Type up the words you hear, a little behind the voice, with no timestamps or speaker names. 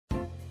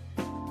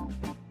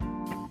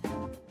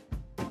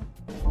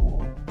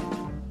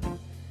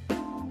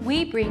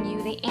we bring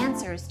you the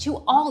answers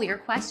to all your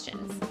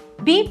questions.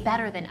 Be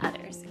better than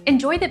others.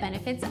 Enjoy the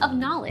benefits of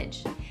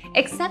knowledge.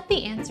 Accept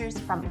the answers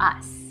from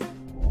us.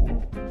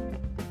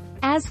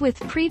 As with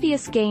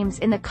previous games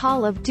in the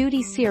Call of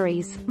Duty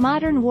series,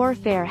 Modern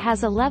Warfare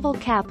has a level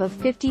cap of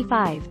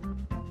 55.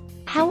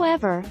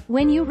 However,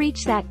 when you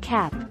reach that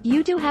cap,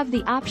 you do have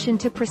the option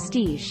to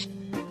prestige.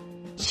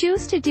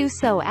 Choose to do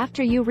so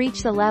after you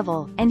reach the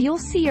level, and you'll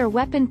see your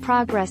weapon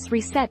progress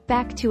reset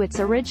back to its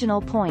original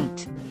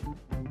point.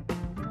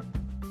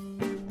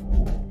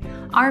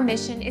 Our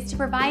mission is to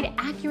provide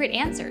accurate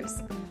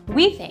answers.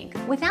 We think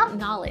without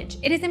knowledge,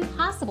 it is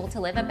impossible to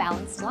live a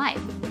balanced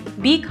life.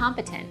 Be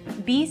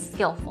competent, be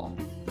skillful.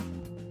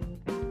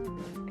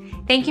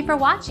 Thank you for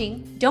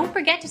watching. Don't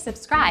forget to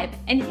subscribe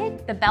and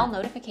hit the bell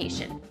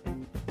notification.